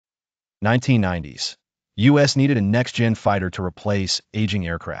1990s. U.S. needed a next-gen fighter to replace aging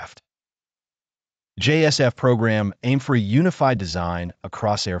aircraft. JSF program aimed for a unified design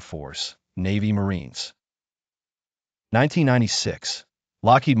across Air Force, Navy, Marines. 1996.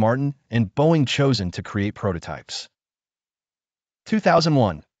 Lockheed Martin and Boeing chosen to create prototypes.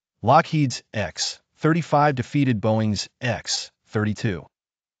 2001. Lockheed's X-35 defeated Boeing's X-32.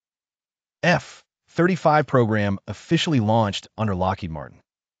 F-35 program officially launched under Lockheed Martin.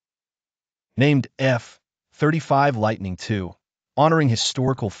 Named F-35 Lightning II, honoring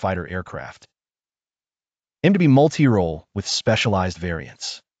historical fighter aircraft. Aimed to be multi-role with specialized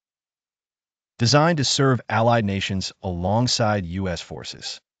variants. Designed to serve allied nations alongside U.S.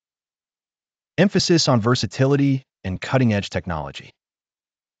 forces. Emphasis on versatility and cutting-edge technology.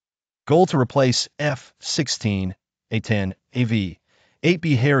 Goal to replace F-16, A-10, AV,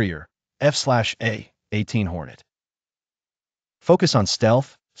 8B Harrier, F/A-18 Hornet. Focus on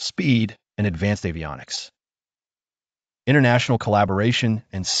stealth, speed, and advanced avionics. International collaboration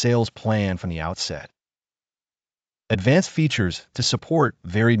and sales plan from the outset. Advanced features to support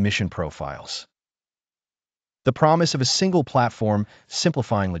varied mission profiles. The promise of a single platform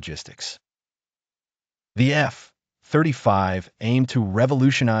simplifying logistics. The F-35 aimed to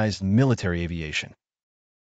revolutionize military aviation.